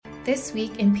This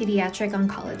week in Pediatric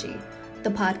Oncology, the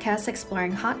podcast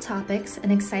exploring hot topics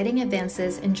and exciting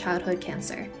advances in childhood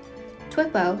cancer.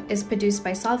 TWIPO is produced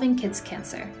by Solving Kids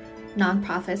Cancer,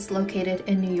 nonprofits located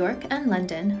in New York and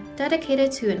London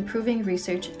dedicated to improving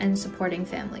research and supporting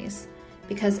families,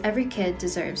 because every kid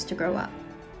deserves to grow up.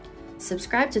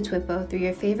 Subscribe to TWIPO through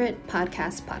your favorite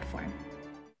podcast platform.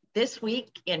 This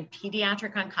week in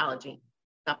Pediatric Oncology,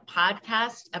 the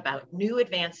podcast about new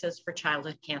advances for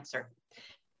childhood cancer.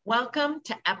 Welcome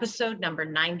to episode number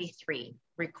 93,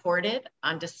 recorded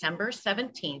on December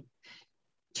 17th,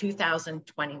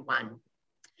 2021.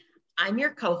 I'm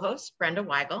your co-host, Brenda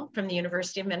Weigel from the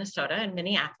University of Minnesota in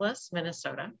Minneapolis,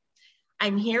 Minnesota.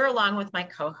 I'm here along with my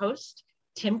co-host,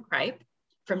 Tim Kripe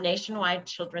from Nationwide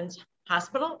Children's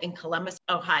Hospital in Columbus,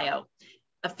 Ohio,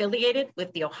 affiliated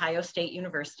with The Ohio State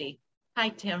University. Hi,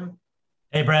 Tim.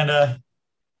 Hey, Brenda.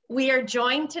 We are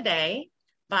joined today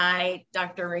by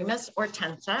Dr. Remus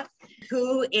Ortensa,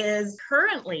 who is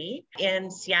currently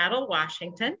in Seattle,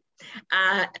 Washington,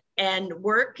 and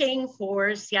working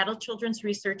for Seattle Children's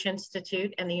Research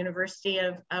Institute and the University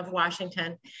of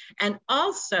Washington, and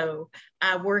also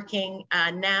working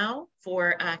now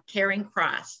for Caring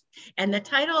Cross. And the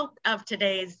title of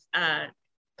today's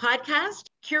podcast,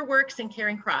 CureWorks and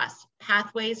Caring Cross,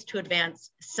 Pathways to Advance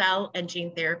Cell and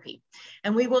Gene Therapy.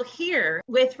 And we will hear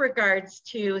with regards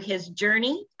to his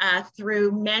journey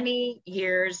through many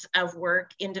years of work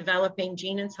in developing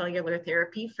gene and cellular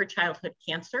therapy for childhood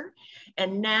cancer,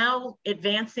 and now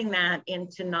advancing that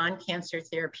into non-cancer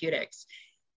therapeutics.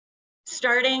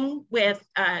 Starting with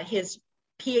his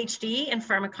PhD in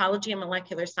Pharmacology and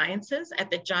Molecular Sciences at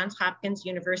the Johns Hopkins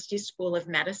University School of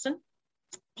Medicine.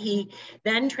 He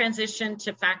then transitioned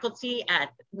to faculty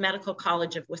at Medical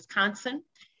College of Wisconsin,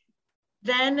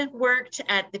 then worked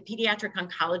at the Pediatric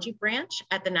Oncology branch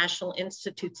at the National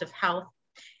Institutes of Health,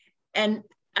 and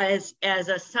as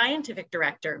a scientific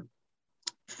director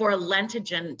for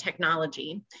Lentigen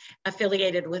Technology,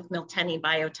 affiliated with Miltenyi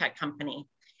Biotech Company.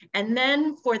 And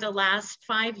then for the last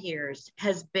 5 years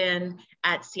has been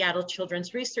at Seattle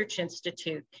Children's Research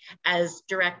Institute as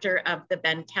director of the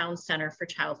Ben Towne Center for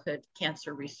Childhood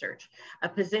Cancer Research, a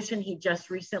position he just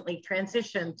recently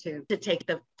transitioned to take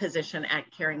the position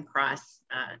at Caring Cross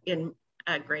in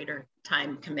a greater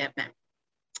time commitment.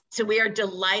 So we are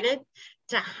delighted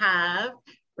to have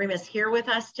Remus here with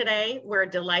us today. We're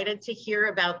delighted to hear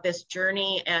about this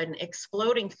journey and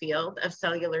exploding field of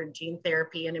cellular gene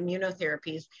therapy and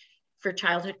immunotherapies for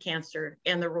childhood cancer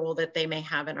and the role that they may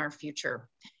have in our future.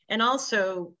 And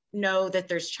also know that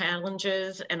there's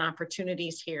challenges and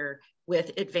opportunities here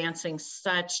with advancing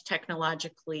such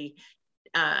technologically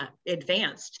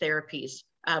advanced therapies,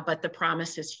 but the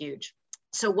promise is huge.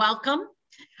 So welcome,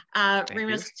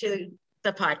 Remus, to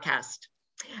the podcast.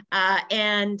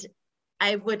 And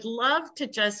I would love to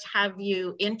just have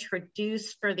you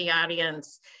introduce for the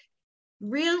audience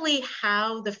really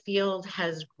how the field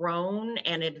has grown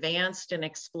and advanced and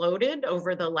exploded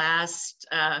over the last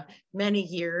many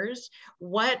years,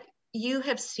 what you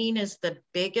have seen as the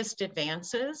biggest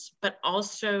advances, but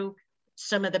also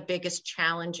some of the biggest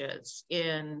challenges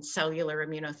in cellular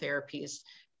immunotherapies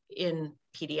in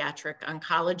pediatric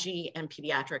oncology and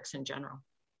pediatrics in general.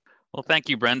 Well, thank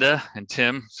you, Brenda and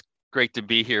Tim. It's great to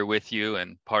be here with you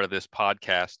and part of this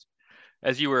podcast.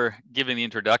 As you were giving the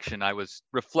introduction, I was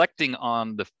reflecting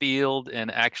on the field and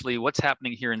actually what's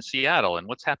happening here in Seattle. And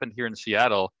what's happened here in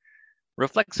Seattle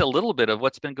reflects a little bit of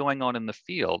what's been going on in the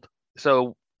field.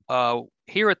 So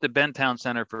here at the Ben Towne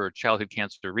Center for Childhood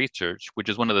Cancer Research, which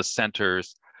is one of the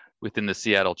centers within the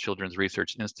Seattle Children's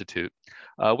Research Institute,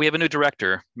 we have a new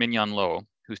director, Minyan Lo,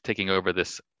 who's taking over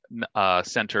this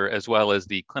center, as well as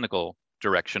the clinical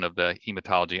direction of the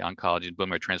Hematology, Oncology, and Bone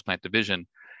Marrow Transplant Division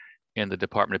in the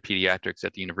Department of Pediatrics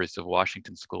at the University of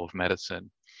Washington School of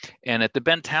Medicine. And at the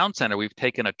Ben Towne Center, we've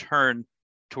taken a turn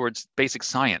towards basic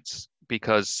science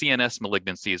because CNS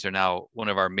malignancies are now one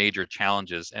of our major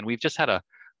challenges. And we've just had a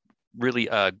really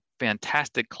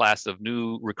fantastic class of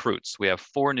new recruits. We have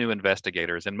 4 new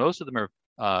investigators, and most of them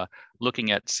are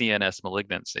looking at CNS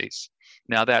malignancies.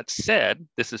 Now, that said,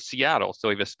 this is Seattle, so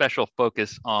we have a special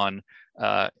focus on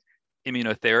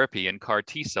immunotherapy and CAR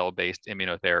T-cell based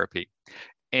immunotherapy.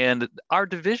 And our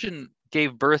division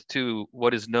gave birth to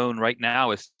what is known right now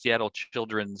as Seattle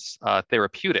Children's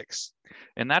Therapeutics.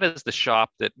 And that is the shop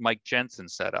that Mike Jensen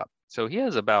set up. So he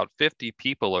has about 50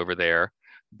 people over there,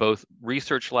 both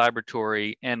research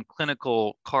laboratory and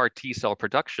clinical CAR T-cell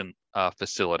production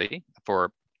facility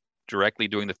for directly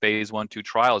doing the phase 1-2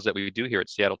 trials that we do here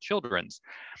at Seattle Children's.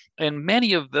 And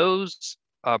many of those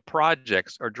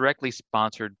projects are directly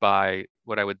sponsored by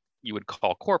what you would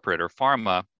call corporate or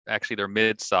pharma actually they're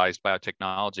mid-sized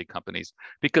biotechnology companies,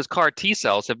 because CAR T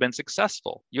cells have been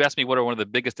successful. You asked me what are one of the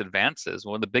biggest advances.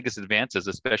 One of the biggest advances,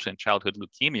 especially in childhood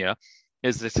leukemia,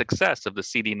 is the success of the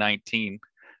CD19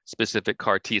 specific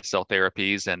CAR T cell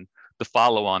therapies and the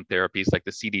follow-on therapies like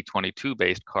the CD22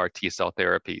 based CAR T cell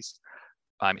therapies.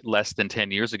 Less than 10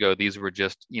 years ago, these were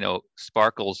just,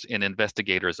 sparkles in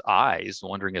investigators' eyes,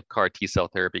 wondering if CAR T cell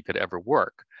therapy could ever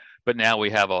work. But now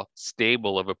we have a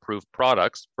stable of approved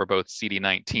products for both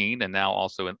CD19 and now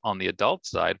also on the adult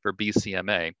side for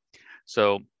BCMA.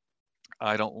 So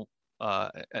I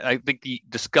think the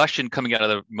discussion coming out of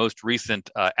the most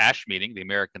recent ASH meeting, the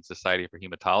American Society for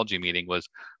Hematology meeting, was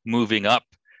moving up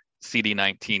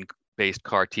CD19 based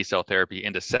CAR T cell therapy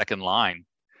into second line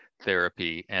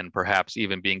therapy, and perhaps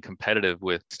even being competitive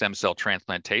with stem cell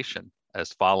transplantation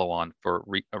as follow-on for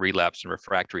relapse and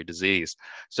refractory disease.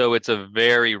 So it's a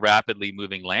very rapidly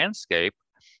moving landscape.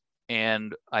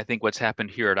 And I think what's happened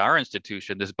here at our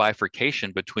institution, this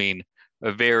bifurcation between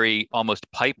a very almost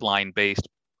pipeline-based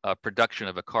production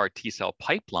of a CAR T cell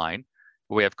pipeline,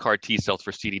 where we have CAR T cells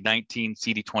for CD19,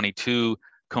 CD22,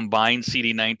 combined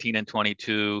CD19 and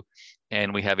 22,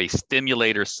 and we have a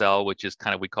stimulator cell, which is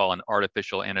kind of, we call an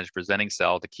artificial antigen presenting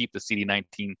cell to keep the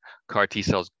CD19 CAR T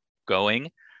cells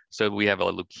going. So we have a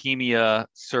leukemia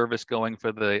service going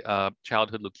for the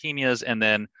childhood leukemias. And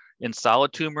then in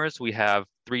solid tumors, we have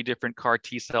 3 different CAR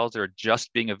T cells that are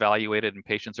just being evaluated, and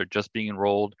patients are just being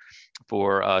enrolled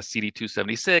for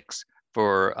CD276,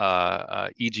 for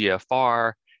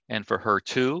EGFR, and for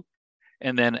HER2.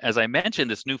 And then, as I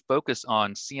mentioned, this new focus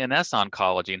on CNS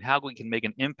oncology and how we can make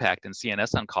an impact in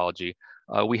CNS oncology.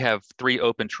 We have 3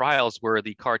 open trials where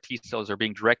the CAR T cells are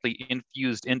being directly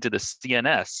infused into the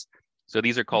CNS. So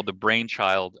these are called the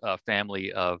Brainchild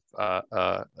family of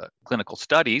clinical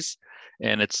studies.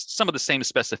 And it's some of the same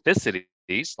specificities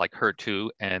like HER2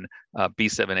 and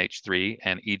B7H3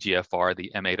 and EGFR,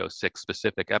 the M806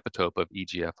 specific epitope of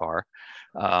EGFR.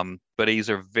 But these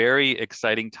are very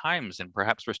exciting times, and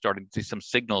perhaps we're starting to see some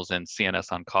signals in CNS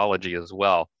oncology as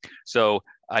well. So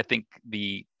I think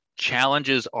the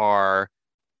challenges are,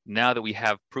 now that we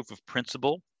have proof of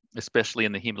principle, especially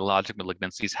in the hematologic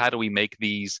malignancies, how do we make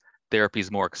these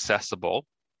therapies more accessible?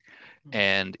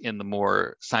 And in the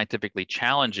more scientifically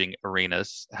challenging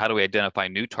arenas, how do we identify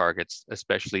new targets,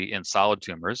 especially in solid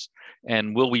tumors?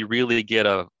 And will we really get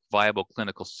a viable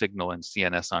clinical signal in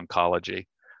CNS oncology?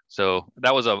 So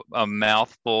that was a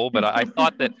mouthful, but I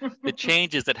thought that the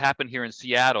changes that happened here in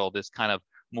Seattle, this kind of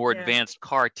more advanced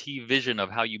CAR T vision of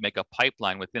how you make a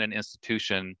pipeline within an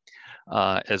institution,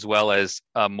 as well as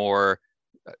a more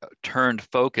turned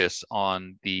focus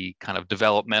on the kind of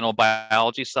developmental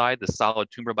biology side, the solid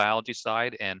tumor biology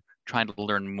side, and trying to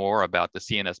learn more about the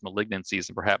CNS malignancies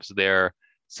and perhaps their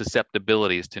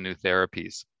susceptibilities to new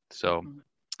therapies. So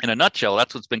in a nutshell,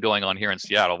 that's what's been going on here in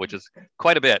Seattle, which is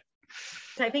quite a bit.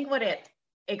 So I think what it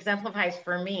exemplifies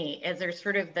for me is there's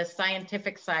sort of the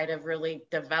scientific side of really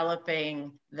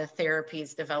developing the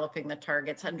therapies, developing the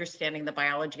targets, understanding the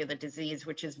biology of the disease,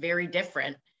 which is very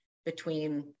different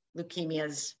between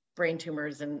leukemias, brain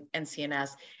tumors, and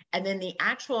CNS. And then the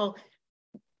actual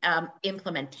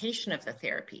implementation of the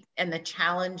therapy and the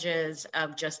challenges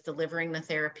of just delivering the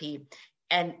therapy.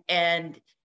 And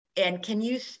can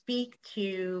you speak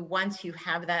to, once you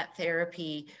have that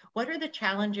therapy, what are the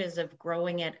challenges of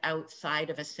growing it outside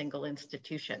of a single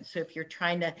institution? So if you're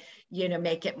trying to,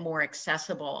 make it more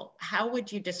accessible, how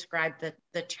would you describe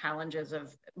the challenges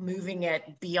of moving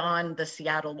it beyond the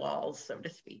Seattle walls, so to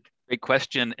speak? Great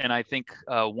question. And I think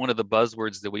one of the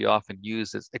buzzwords that we often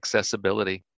use is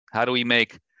accessibility. How do we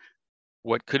make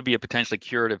what could be a potentially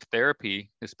curative therapy,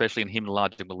 especially in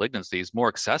hematologic malignancies, more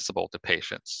accessible to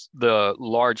patients? The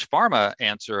large pharma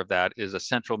answer of that is a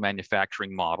central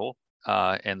manufacturing model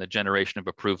and the generation of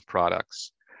approved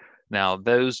products. Now,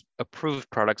 those approved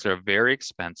products are very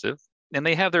expensive, and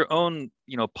they have their own,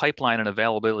 pipeline and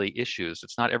availability issues.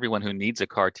 It's not everyone who needs a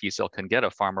CAR T cell can get a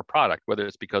pharma product, whether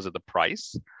it's because of the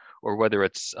price or whether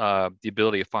it's the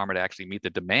ability of pharma to actually meet the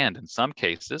demand in some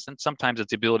cases, and sometimes it's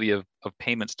the ability of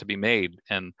payments to be made.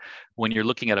 And when you're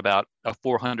looking at about a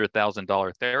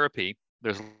 $400,000 therapy,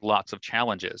 there's lots of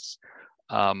challenges.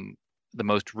 The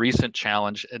most recent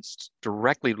challenge, it's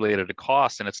directly related to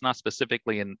cost, and it's not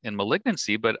specifically in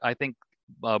malignancy, but I think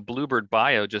Bluebird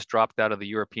Bio just dropped out of the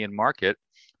European market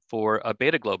for a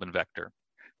beta globin vector,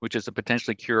 which is a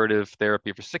potentially curative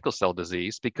therapy for sickle cell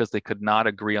disease, because they could not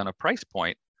agree on a price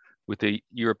point with the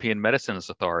European Medicines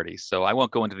Authority. So I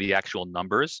won't go into the actual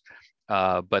numbers,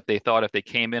 but they thought if they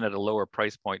came in at a lower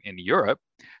price point in Europe,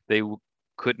 they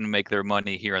couldn't make their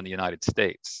money here in the United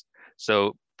States.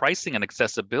 So pricing and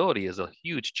accessibility is a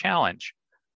huge challenge.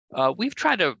 We've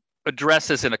tried to address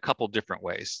this in a couple different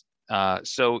ways.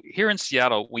 So here in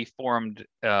Seattle, we formed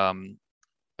an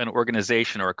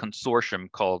organization or a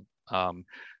consortium called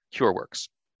CureWorks.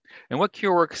 And what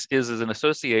CureWorks is an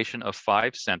association of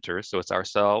 5 centers. So it's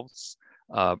ourselves,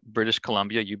 British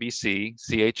Columbia, UBC,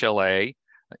 CHLA,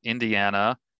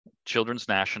 Indiana, Children's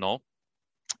National,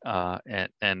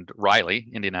 and Riley,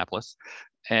 Indianapolis.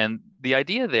 And the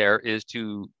idea there is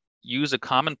to use a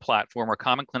common platform or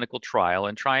common clinical trial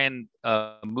and try and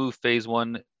move phase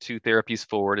 1, 2 therapies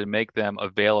forward and make them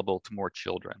available to more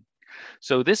children.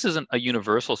 So this isn't a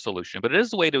universal solution, but it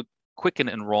is a way to quicken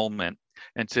enrollment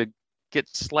and to get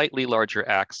slightly larger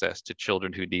access to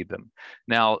children who need them.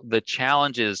 Now, the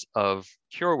challenges of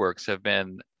CureWorks have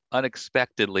been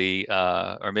unexpectedly,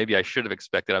 or maybe I should have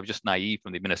expected, I'm just naive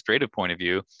from the administrative point of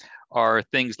view, are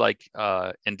things like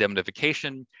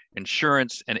indemnification,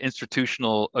 insurance, and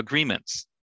institutional agreements.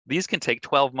 These can take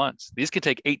 12 months. These can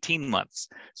take 18 months.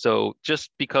 So just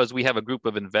because we have a group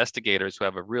of investigators who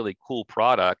have a really cool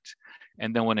product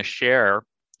and then want to share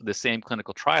the same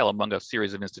clinical trial among a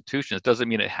series of institutions doesn't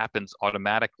mean it happens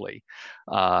automatically.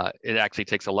 It actually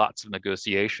takes a lots of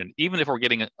negotiation, even if we're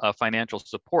getting a financial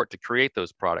support to create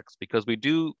those products, because we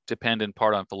do depend in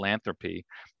part on philanthropy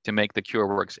to make the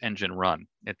CureWorks engine run.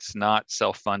 It's not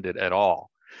self-funded at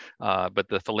all. But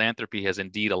the philanthropy has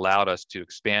indeed allowed us to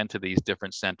expand to these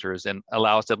different centers and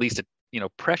allow us to at least to,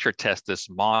 pressure test this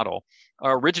model.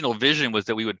 Our original vision was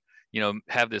that we would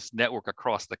have this network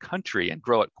across the country and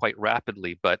grow it quite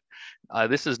rapidly. But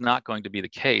this is not going to be the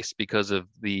case because of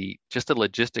the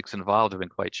logistics involved have been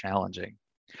quite challenging.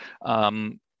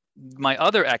 My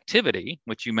other activity,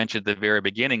 which you mentioned at the very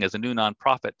beginning, is a new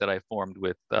nonprofit that I formed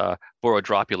with Boro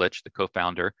Dropulich, the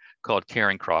co-founder, called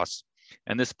Caring Cross.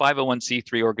 And this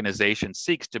 501c3 organization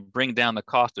seeks to bring down the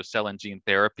cost of cell and gene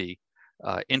therapy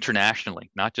internationally,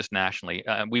 not just nationally.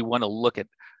 We want to look at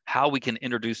how we can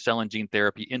introduce cell and gene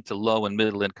therapy into low and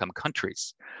middle income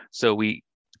countries. So we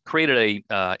created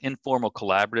a informal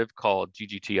collaborative called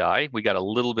GGTI. We got a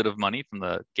little bit of money from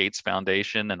the Gates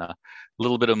Foundation and a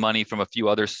little bit of money from a few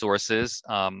other sources.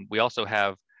 We also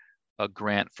have a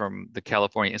grant from the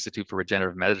California Institute for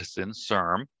Regenerative Medicine,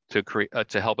 CIRM,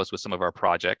 to help us with some of our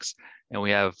projects. And we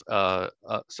have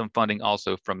some funding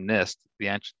also from NIST,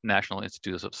 the National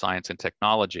Institutes of Science and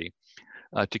Technology,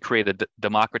 to create a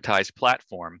democratized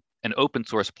platform, an open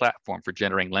source platform for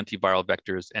generating lentiviral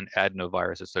vectors and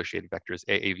adenovirus associated vectors,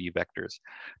 AAV vectors,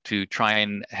 to try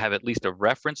and have at least a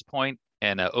reference point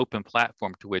and an open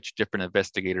platform to which different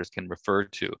investigators can refer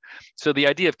to. So the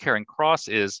idea of Caring Cross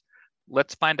is,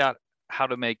 let's find out how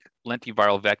to make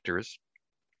lentiviral vectors,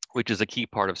 which is a key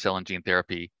part of cell and gene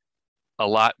therapy, a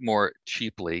lot more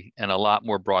cheaply and a lot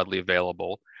more broadly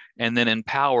available, and then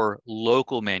empower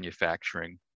local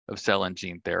manufacturing of cell and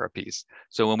gene therapies.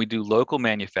 So when we do local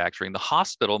manufacturing, the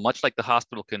hospital, much like the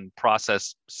hospital can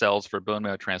process cells for bone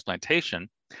marrow transplantation,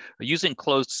 using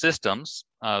closed systems,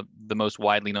 the most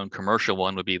widely known commercial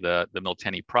one would be the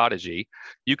Miltenyi Prodigy,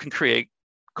 you can create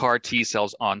CAR T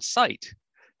cells on site.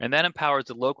 And that empowers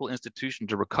the local institution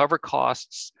to recover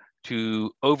costs,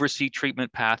 to oversee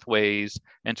treatment pathways,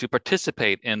 and to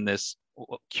participate in this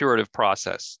curative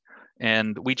process.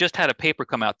 And we just had a paper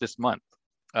come out this month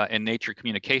in Nature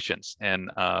Communications, and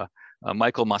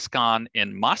Michael Moskan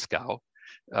in Moscow,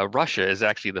 Russia, is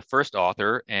actually the first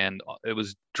author, and it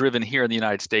was driven here in the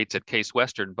United States at Case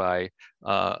Western by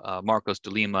Marcos de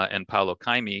Lima and Paulo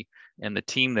Caimi and the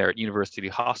team there at University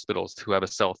Hospitals, who have a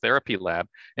cell therapy lab.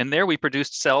 And there we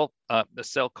produced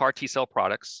CAR T cell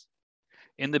products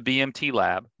in the BMT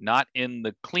lab, not in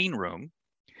the clean room.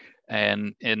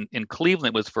 And in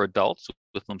Cleveland, it was for adults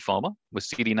with lymphoma, with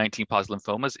CD19 positive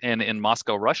lymphomas. And in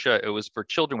Moscow, Russia, it was for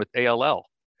children with ALL.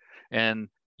 And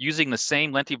using the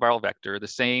same lentiviral vector, the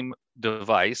same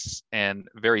device, and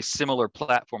very similar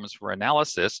platforms for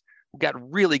analysis, we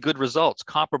got really good results,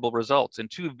 comparable results in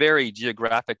 2 very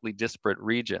geographically disparate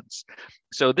regions.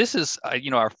 So this is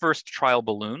our first trial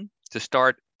balloon to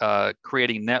start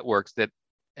creating networks that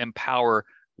empower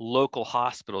local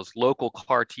hospitals, local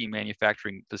CAR T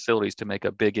manufacturing facilities to make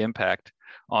a big impact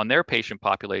on their patient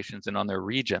populations and on their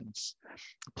regions.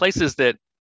 Places that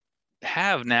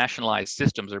have nationalized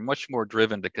systems are much more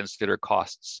driven to consider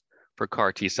costs for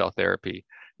CAR T cell therapy.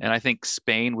 And I think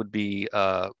Spain would be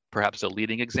perhaps a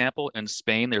leading example. In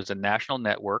Spain, there's a national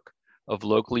network of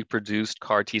locally produced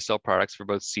CAR T cell products for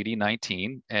both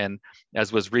CD19 and,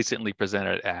 as was recently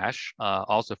presented at ASH,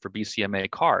 also for BCMA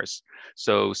CARs.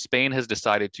 So Spain has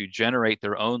decided to generate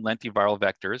their own lentiviral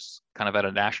vectors kind of at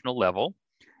a national level,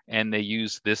 and they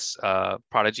use this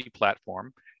Prodigy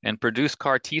platform and produce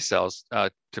CAR T cells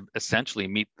to essentially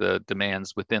meet the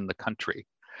demands within the country.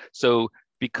 So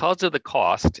because of the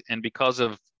cost and because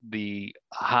of the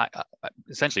high,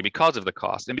 essentially because of the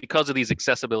cost and because of these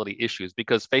accessibility issues,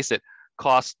 because face it,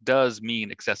 cost does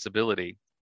mean accessibility.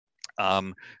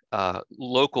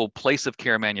 Local place of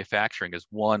care manufacturing is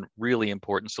one really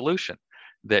important solution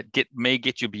that may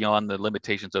get you beyond the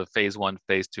limitations of phase 1,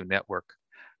 phase 2 network.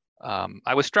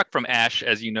 I was struck from ASH,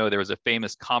 as you know, there was a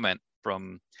famous comment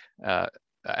from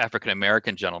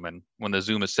African-American gentleman when the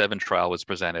Zuma 7 trial was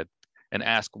presented and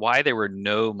asked why there were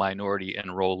no minority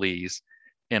enrollees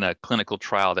in a clinical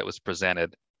trial that was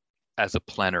presented as a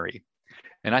plenary.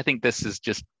 And I think this is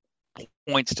just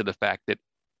points to the fact that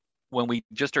when we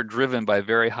just are driven by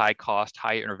very high cost,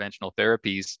 high interventional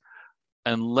therapies,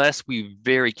 unless we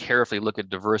very carefully look at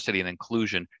diversity and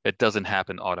inclusion, it doesn't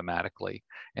happen automatically.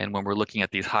 And when we're looking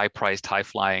at these high-priced,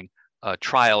 high-flying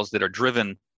trials that are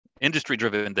driven,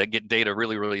 industry-driven, that get data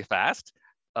really, really fast,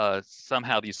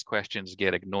 somehow these questions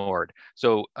get ignored.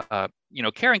 So,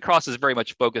 Caring Cross is very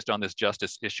much focused on this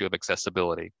justice issue of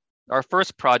accessibility. Our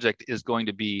first project is going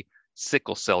to be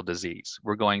sickle cell disease.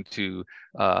 We're going to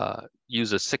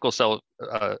use a sickle cell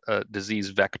disease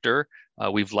vector.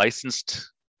 We've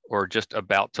licensed or just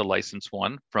about to license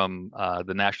one from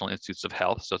the National Institutes of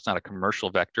Health. So it's not a commercial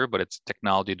vector, but it's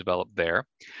technology developed there.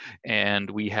 And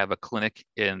we have a clinic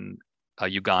in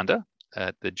Uganda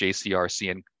at the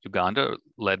JCRC in Uganda,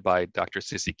 led by Dr.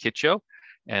 Sissy Kicho,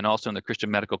 and also in the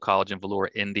Christian Medical College in Vellore,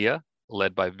 India,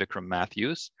 led by Vikram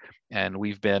Matthews. And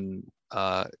we've been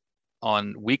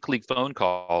on weekly phone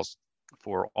calls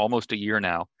for almost a year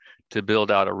now to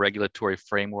build out a regulatory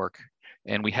framework.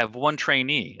 And we have one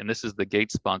trainee, and this is the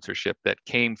Gates sponsorship, that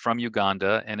came from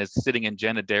Uganda and is sitting in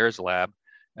Jen Adair's lab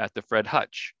at the Fred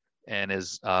Hutch and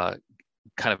is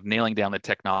kind of nailing down the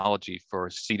technology for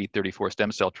CD34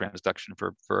 stem cell transduction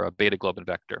for a beta globin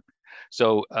vector.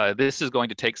 So this is going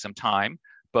to take some time,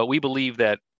 but we believe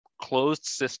that closed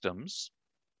systems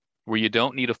where you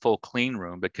don't need a full clean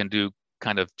room, but can do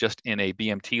kind of just in a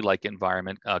BMT-like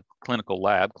environment, clinical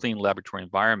lab, clean laboratory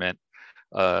environment,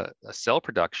 cell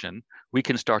production, we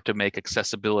can start to make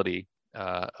accessibility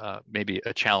maybe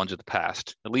a challenge of the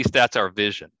past. At least that's our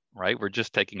vision, right? We're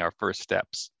just taking our first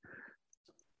steps.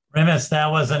 Remus, that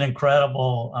was an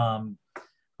incredible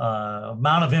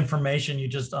amount of information you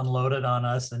just unloaded on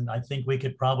us. And I think we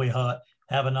could probably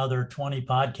have another 20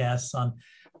 podcasts on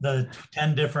the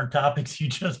 10 different topics you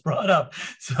just brought up.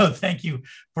 So thank you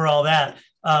for all that.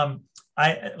 A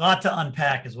lot to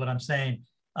unpack is what I'm saying.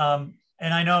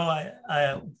 And I know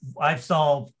I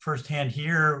saw firsthand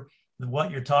here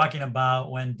what you're talking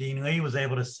about when Dean Lee was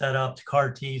able to set up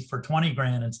CAR Ts for 20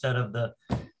 grand instead of the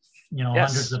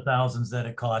yes, hundreds of thousands that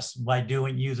it costs by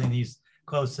using these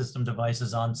closed system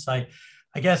devices on site.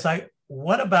 I guess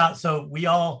so we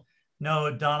all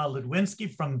know Donna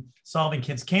Ludwinski from Solving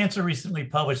Kids Cancer recently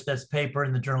published this paper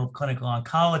in the Journal of Clinical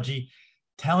Oncology,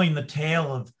 telling the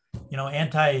tale of,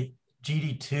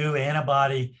 anti-GD2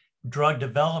 antibody drug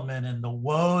development and the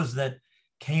woes that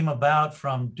came about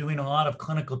from doing a lot of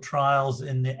clinical trials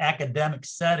in the academic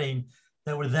setting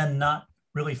that were then not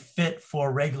really fit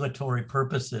for regulatory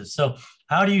purposes. So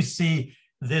how do you see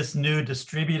this new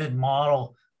distributed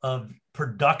model of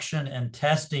production and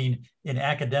testing in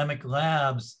academic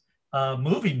labs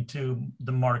moving to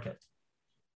the market?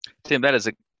 Tim, that is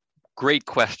a great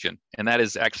question. And that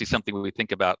is actually something we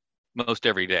think about most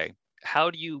every day.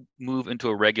 How do you move into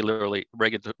a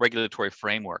regulatory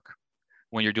framework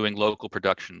when you're doing local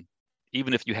production,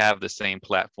 even if you have the same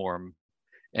platform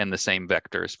and the same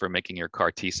vectors for making your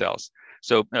CAR T cells?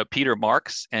 So Peter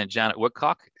Marks and Janet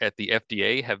Woodcock at the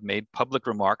FDA have made public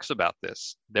remarks about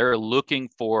this. They're looking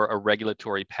for a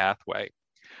regulatory pathway.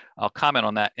 I'll comment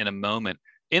on that in a moment.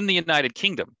 In the United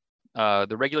Kingdom,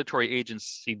 the regulatory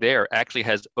agency there actually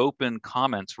has open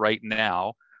comments right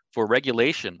now for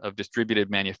regulation of distributed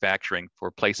manufacturing for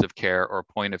place of care or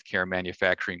point of care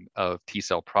manufacturing of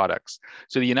T-cell products.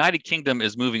 So the United Kingdom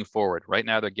is moving forward. Right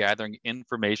now, they're gathering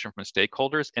information from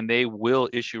stakeholders and they will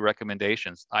issue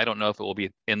recommendations. I don't know if it will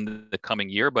be in the coming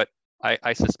year, but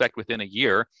I suspect within a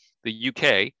year, the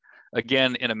UK,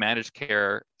 again, in a managed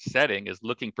care setting, is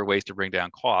looking for ways to bring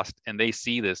down cost, and they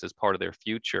see this as part of their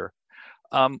future.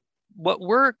 What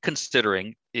we're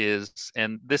considering is,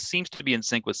 and this seems to be in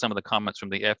sync with some of the comments from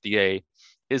the FDA,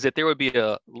 is that there would be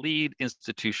a lead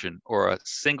institution or a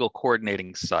single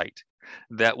coordinating site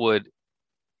that would,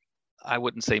 I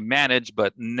wouldn't say manage,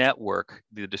 but network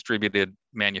the distributed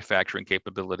manufacturing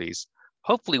capabilities.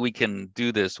 Hopefully we can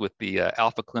do this with the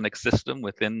Alpha Clinic system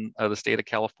within the state of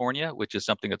California, which is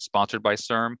something that's sponsored by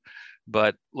CIRM.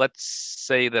 But let's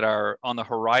say that on the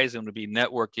horizon would be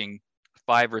networking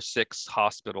 5 or 6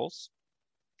 hospitals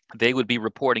they would be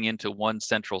reporting into one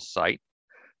central site.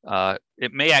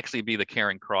 It may actually be the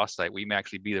Caring Cross site. We may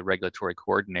actually be the regulatory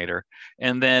coordinator.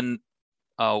 And then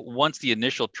once the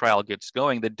initial trial gets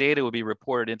going, the data will be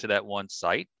reported into that one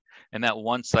site. And that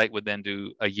one site would then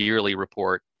do a yearly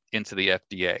report into the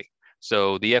FDA.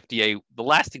 So the FDA, the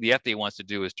last thing the FDA wants to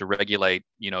do is to regulate,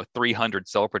 300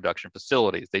 cell production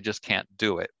facilities. They just can't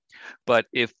do it. But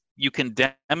if you can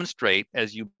demonstrate,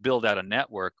 as you build out a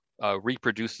network,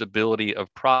 reproducibility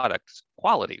of products,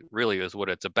 quality really is what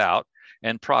it's about,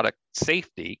 and product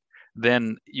safety,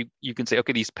 then you can say,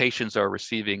 okay, these patients are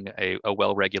receiving a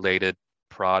well-regulated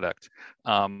product.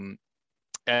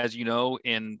 As you know,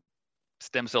 in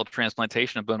stem cell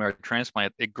transplantation and bone marrow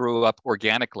transplant, it grew up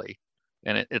organically,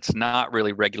 and it's not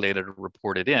really regulated or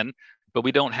reported in, but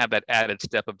we don't have that added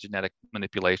step of genetic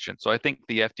manipulation. So I think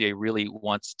the FDA really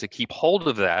wants to keep hold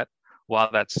of that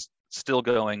while that's still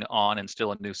going on and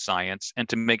still a new science, and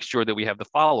to make sure that we have the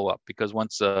follow-up, because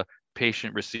once a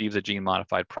patient receives a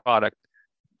gene-modified product,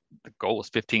 the goal is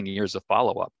 15 years of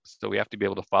follow-up. So we have to be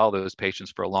able to follow those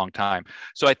patients for a long time.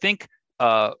 So I think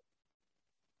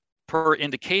per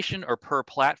indication or per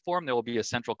platform, there will be a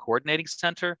central coordinating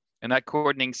center, and that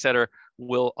coordinating center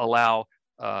will allow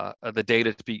the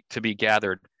data to be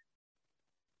gathered.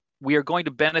 We are going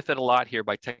to benefit a lot here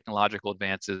by technological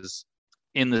advances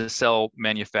in the cell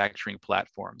manufacturing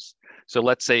platforms. So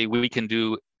let's say we can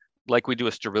do, like we do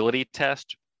a sterility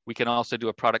test, we can also do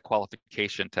a product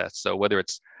qualification test. So whether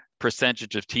it's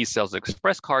percentage of T cells that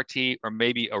express CAR T, or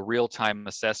maybe a real-time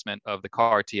assessment of the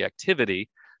CAR T activity.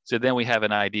 So then we have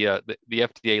an idea. That the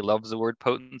FDA loves the word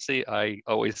potency. I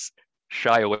always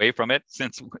shy away from it,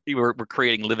 since we're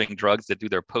creating living drugs that do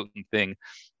their potent thing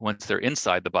once they're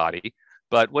inside the body.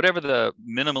 But whatever the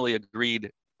minimally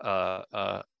agreed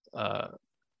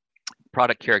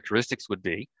product characteristics would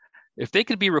be, if they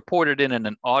could be reported in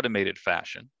an automated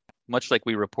fashion, much like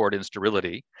we report in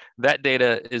sterility, that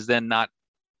data is then not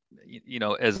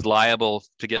as liable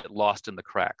to get lost in the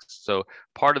cracks. So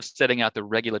part of setting out the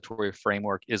regulatory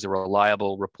framework is a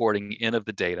reliable reporting in of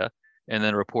the data, and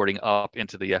then reporting up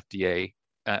into the FDA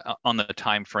on the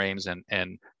timeframes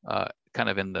and kind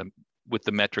of with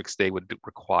the metrics they would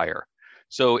require.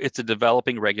 So it's a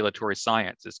developing regulatory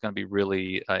science. It's going to be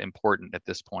really important at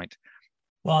this point.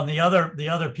 Well, and the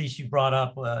other piece you brought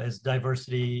up is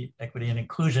diversity, equity, and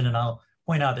inclusion. And I'll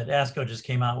point out that ASCO just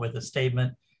came out with a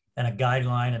statement and a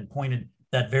guideline, and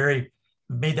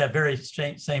made that very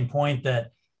same point,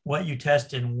 that what you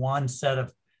test in one set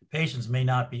of patients may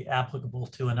not be applicable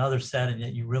to another set, and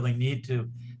that you really need to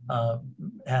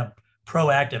have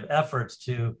proactive efforts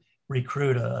to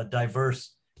recruit a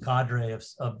diverse cadre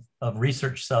of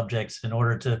research subjects in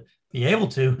order to be able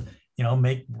to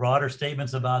make broader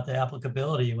statements about the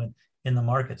applicability in the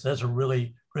markets. Those are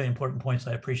really, really important points.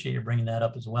 I appreciate you bringing that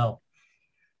up as well.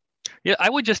 Yeah, I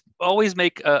would just always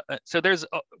make,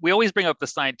 we always bring up the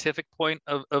scientific point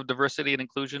of diversity and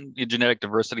inclusion, the genetic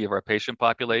diversity of our patient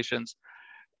populations.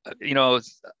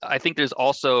 I think there's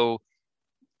also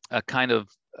a kind of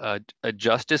a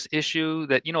justice issue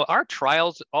that, our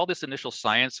trials, all this initial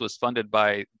science was funded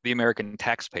by the American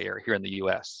taxpayer here in the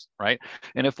US, right?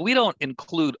 And if we don't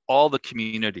include all the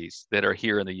communities that are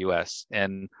here in the US,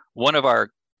 and one of our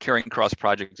Caring Cross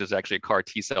projects is actually a CAR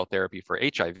T cell therapy for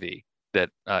HIV that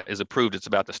is approved. It's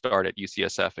about to start at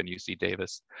UCSF and UC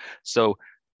Davis. So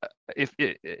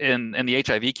and the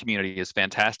HIV community is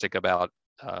fantastic about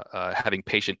having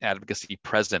patient advocacy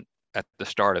present at the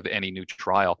start of any new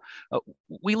trial.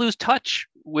 We lose touch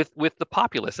with the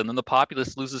populace, and then the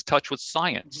populace loses touch with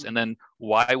science. And then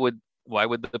why would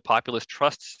the populace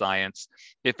trust science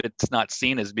if it's not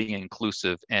seen as being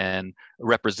inclusive and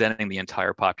representing the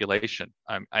entire population?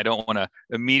 I don't want to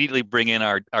immediately bring in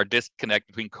our disconnect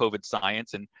between COVID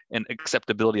science and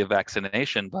acceptability of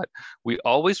vaccination, but we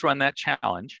always run that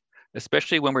challenge,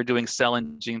 especially when we're doing cell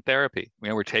and gene therapy.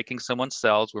 We're taking someone's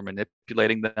cells, we're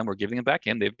manipulating them, we're giving them back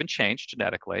in, they've been changed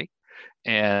genetically.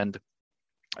 And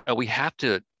we have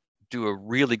to do a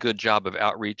really good job of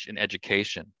outreach and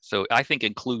education. So I think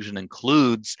inclusion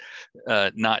includes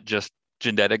not just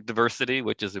genetic diversity,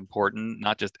 which is important,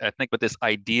 not just ethnic, but this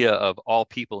idea of all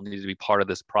people need to be part of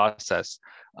this process.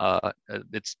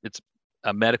 It's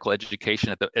a medical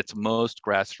education at its most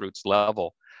grassroots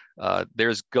level.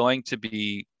 There's going to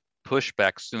be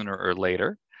pushback sooner or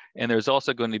later. And there's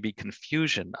also going to be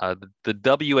confusion.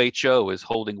 The WHO is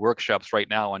holding workshops right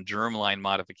now on germline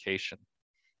modification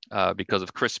because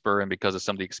of CRISPR and because of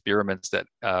some of the experiments that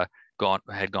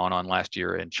had gone on last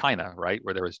year in China, right,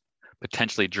 where there was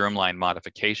potentially germline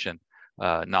modification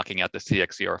knocking out the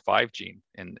CXCR5 gene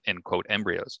in quote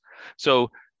embryos.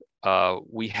 So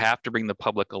we have to bring the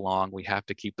public along. We have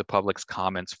to keep the public's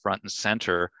comments front and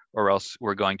center, or else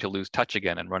we're going to lose touch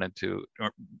again and run into,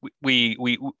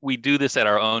 we do this at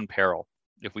our own peril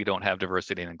if we don't have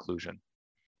diversity and inclusion.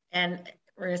 And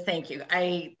Ruth, thank you.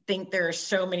 I think there are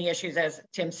so many issues, as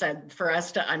Tim said, for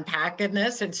us to unpack in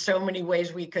this, and so many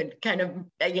ways we could kind of,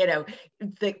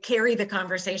 carry the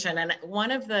conversation. And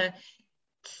one of the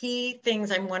key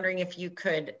things I'm wondering if you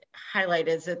could highlight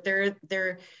is that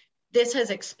this has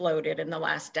exploded in the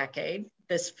last decade,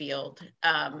 this field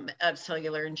of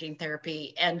cellular and gene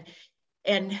therapy. And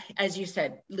as you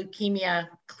said, leukemia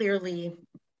clearly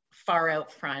far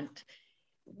out front.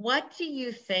 What do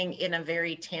you think, in a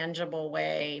very tangible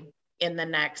way, in the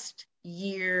next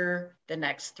year, the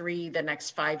next 3, the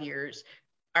next 5 years,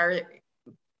 are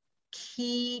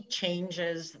key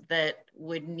changes that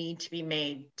would need to be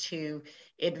made to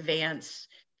advance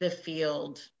the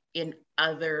field in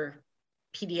other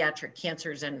pediatric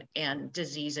cancers and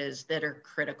diseases that are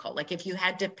critical? Like, if you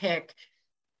had to pick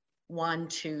 1,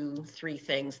 2, 3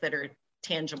 things that are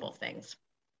tangible things,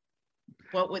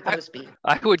 what would those be?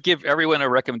 I would give everyone a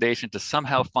recommendation to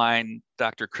somehow find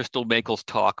Dr. Crystal Makel's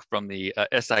talk from the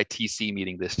SITC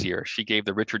meeting this year. She gave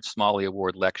the Richard Smalley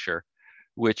Award lecture,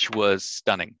 which was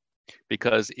stunning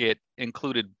because it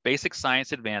included basic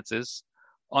science advances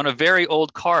on a very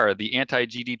old CAR, the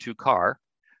anti-GD2 CAR,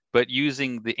 but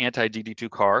using the anti-GD2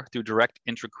 CAR through direct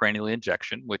intracranial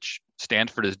injection, which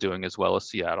Stanford is doing as well as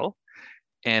Seattle,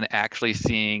 and actually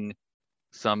seeing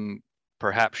some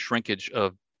perhaps shrinkage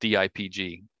of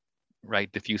DIPG,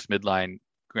 right? Diffuse midline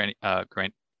it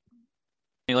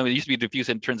used to be diffuse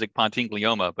intrinsic pontine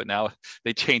glioma, but now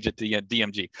they changed it to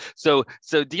DMG. So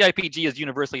DIPG is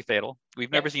universally fatal.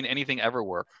 We've never seen anything ever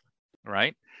work,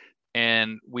 right?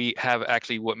 And we have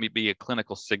actually what may be a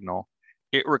clinical signal.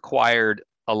 It required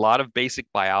a lot of basic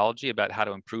biology about how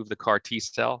to improve the CAR T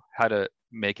cell, how to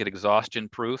make it exhaustion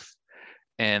proof,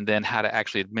 and then how to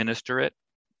actually administer it.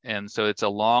 And so it's a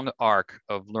long arc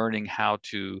of learning how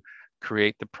to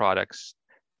create the products.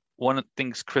 One of the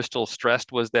things Crystal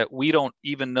stressed was that we don't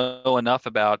even know enough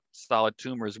about solid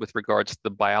tumors with regards to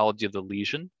the biology of the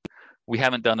lesion. We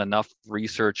haven't done enough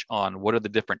research on what are the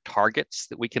different targets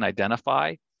that we can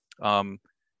identify. I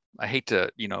hate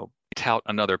to, tout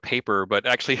another paper, but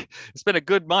actually it's been a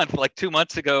good month. Like 2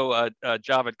 months ago,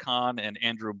 Javed Khan and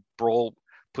Andrew Brohl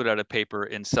put out a paper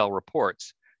in Cell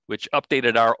Reports, which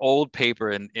updated our old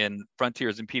paper in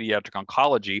Frontiers in Pediatric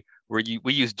Oncology, where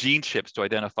we use gene chips to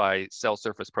identify cell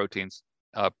surface proteins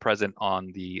present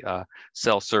on the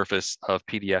cell surface of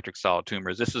pediatric solid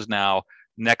tumors. This is now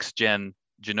next gen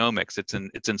genomics.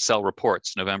 It's in Cell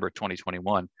Reports, November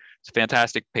 2021. It's a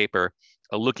fantastic paper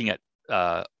looking at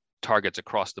targets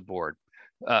across the board.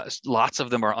 Lots of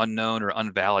them are unknown or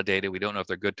unvalidated. We don't know if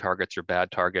they're good targets or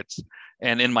bad targets.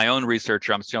 And in my own research,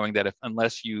 I'm showing that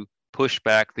unless you push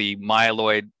back the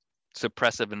myeloid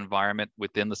suppressive environment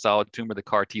within the solid tumor, the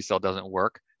CAR T cell doesn't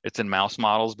work. It's in mouse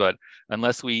models, but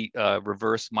unless we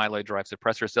reverse myeloid-derived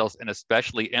suppressor cells, and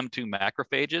especially M2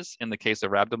 macrophages in the case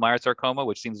of rhabdomyosarcoma,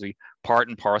 which seems to be part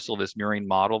and parcel of this murine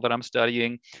model that I'm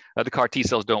studying, the CAR T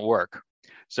cells don't work.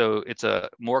 So it's a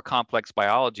more complex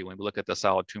biology when we look at the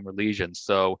solid tumor lesions.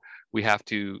 So we have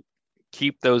to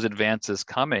keep those advances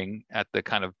coming at the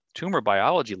kind of tumor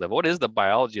biology level. What is the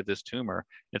biology of this tumor?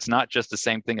 It's not just the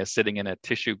same thing as sitting in a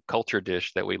tissue culture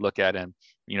dish that we look at and,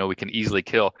 we can easily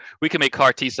kill. We can make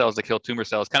CAR T cells to kill tumor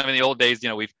cells. Kind of in the old days,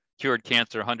 we've cured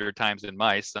cancer 100 times in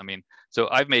mice. I mean, so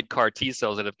I've made CAR T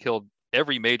cells that have killed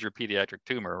every major pediatric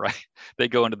tumor, right? They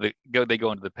go into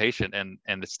the patient and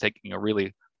it's taking a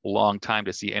really long time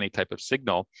to see any type of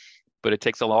signal, but it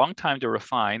takes a long time to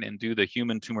refine and do the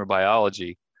human tumor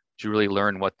biology to really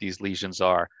learn what these lesions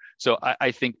are. So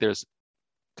I think there's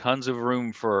tons of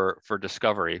room for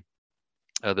discovery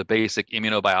of the basic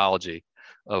immunobiology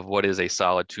of what is a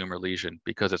solid tumor lesion,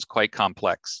 because it's quite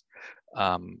complex.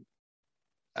 The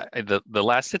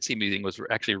last SITC meeting was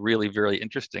actually really, very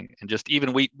interesting. And just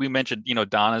even we mentioned,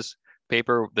 Donna's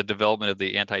paper, the development of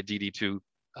the anti-GD2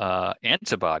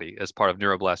 antibody as part of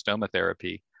neuroblastoma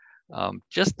therapy.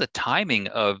 Just the timing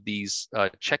of these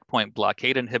checkpoint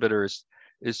blockade inhibitors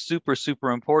is super,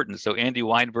 super important. So Andy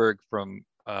Weinberg from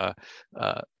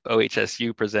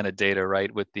OHSU presented data,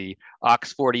 right, with the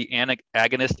OX40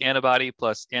 agonist antibody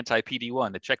plus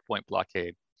anti-PD1, the checkpoint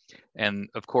blockade. And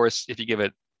of course, if you give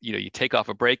it, you take off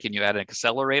a brake and you add an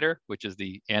accelerator, which is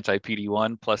the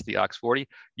anti-PD1 plus the OX40,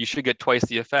 you should get twice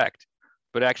the effect.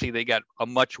 But actually they got a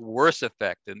much worse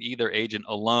effect than either agent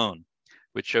alone,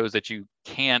 which shows that you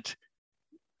can't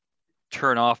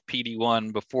turn off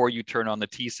PD1 before you turn on the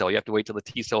T cell. You have to wait till the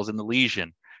T cell's in the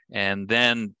lesion. and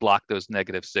then block those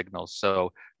negative signals.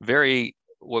 So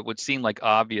what would seem like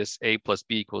obvious A plus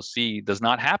B equals C does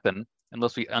not happen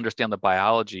unless we understand the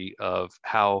biology of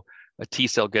how a T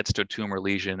cell gets to a tumor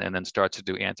lesion and then starts to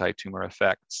do anti-tumor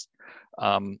effects.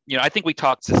 I think we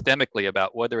talked systemically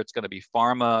about whether it's going to be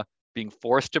pharma being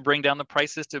forced to bring down the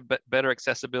prices to better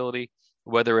accessibility,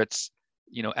 whether it's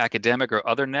academic or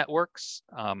other networks.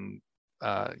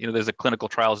 There's a clinical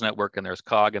trials network and there's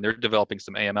COG, and they're developing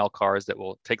some AML CARs that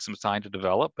will take some time to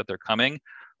develop, but they're coming.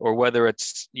 Or whether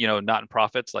it's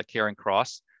not-for-profits like Caring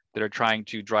Cross that are trying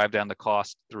to drive down the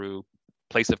cost through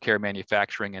place of care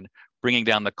manufacturing and bringing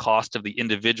down the cost of the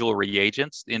individual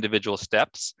reagents, the individual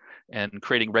steps, and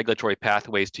creating regulatory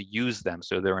pathways to use them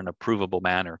so they're in a provable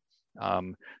manner.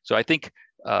 So I think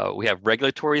we have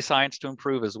regulatory science to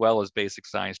improve as well as basic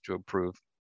science to improve.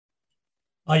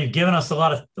 Well, you've given us a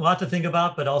lot to think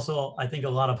about, but also I think a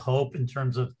lot of hope in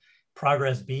terms of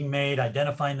progress being made,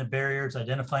 identifying the barriers,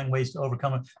 identifying ways to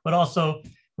overcome it, but also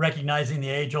recognizing the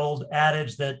age-old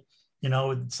adage that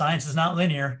science is not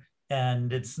linear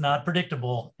and it's not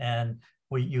predictable, and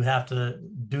you have to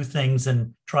do things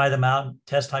and try them out,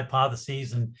 test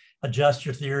hypotheses, and adjust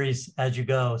your theories as you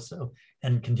go. So,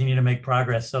 and continue to make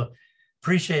progress. So,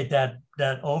 appreciate that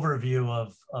overview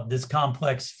of this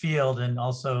complex field and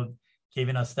also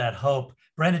giving us that hope.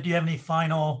 Brenda, do you have any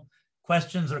final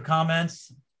questions or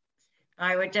comments?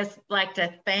 I would just like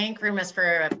to thank Remus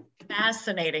for a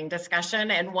fascinating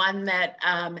discussion, and one that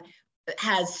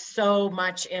has so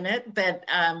much in it that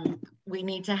we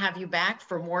need to have you back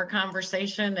for more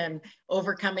conversation and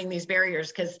overcoming these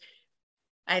barriers, because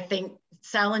I think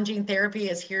cell and gene therapy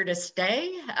is here to stay.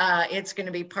 It's going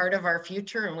to be part of our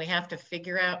future, and we have to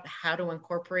figure out how to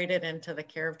incorporate it into the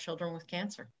care of children with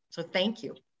cancer. So thank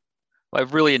you. Well,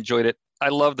 I've really enjoyed it. I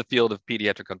love the field of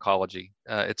pediatric oncology.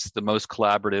 It's the most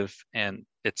collaborative, and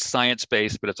it's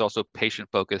science-based, but it's also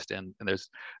patient-focused, and there's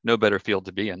no better field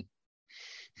to be in.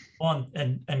 Well,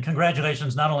 and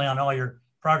congratulations not only on all your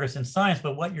progress in science,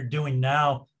 but what you're doing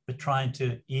now with trying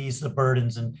to ease the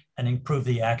burdens and improve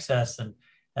the access and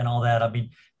all that. I mean,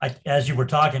 as you were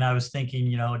talking, I was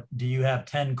thinking, do you have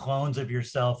 10 clones of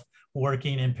yourself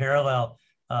working in parallel?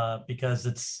 Because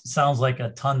it sounds like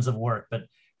tons of work, but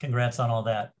congrats on all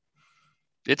that.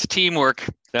 It's teamwork.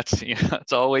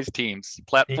 It's always teams,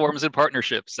 platforms, and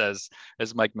partnerships, as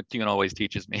Mike McCune always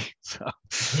teaches me. So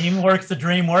teamwork's the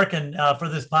dream work. And for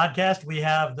this podcast, we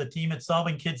have the team at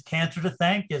Solving Kids Cancer to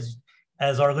thank.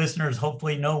 As our listeners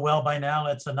hopefully know well by now,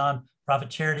 it's a nonprofit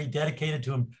charity dedicated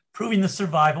to improving the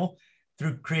survival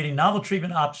through creating novel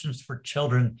treatment options for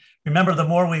children. Remember, the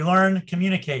more we learn,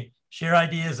 communicate, share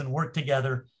ideas, and work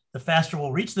together, the faster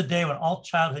we'll reach the day when all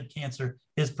childhood cancer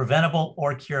is preventable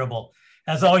or curable.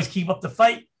 As always, keep up the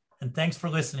fight, and thanks for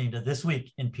listening to This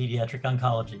Week in Pediatric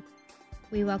Oncology.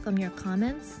 We welcome your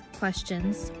comments,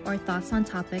 questions, or thoughts on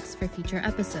topics for future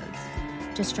episodes.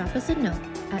 Just drop us a note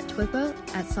at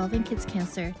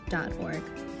twippo@solvingkidscancer.org.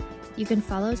 You can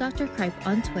follow Dr. Kripe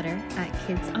on Twitter at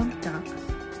KidsOncDoc.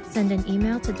 Send an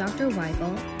email to Dr.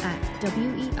 Weigel at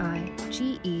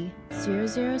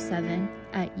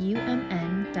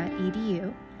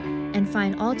weige007@umn.edu, and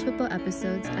find all TWIPO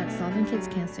episodes at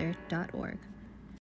solvingkidscancer.org.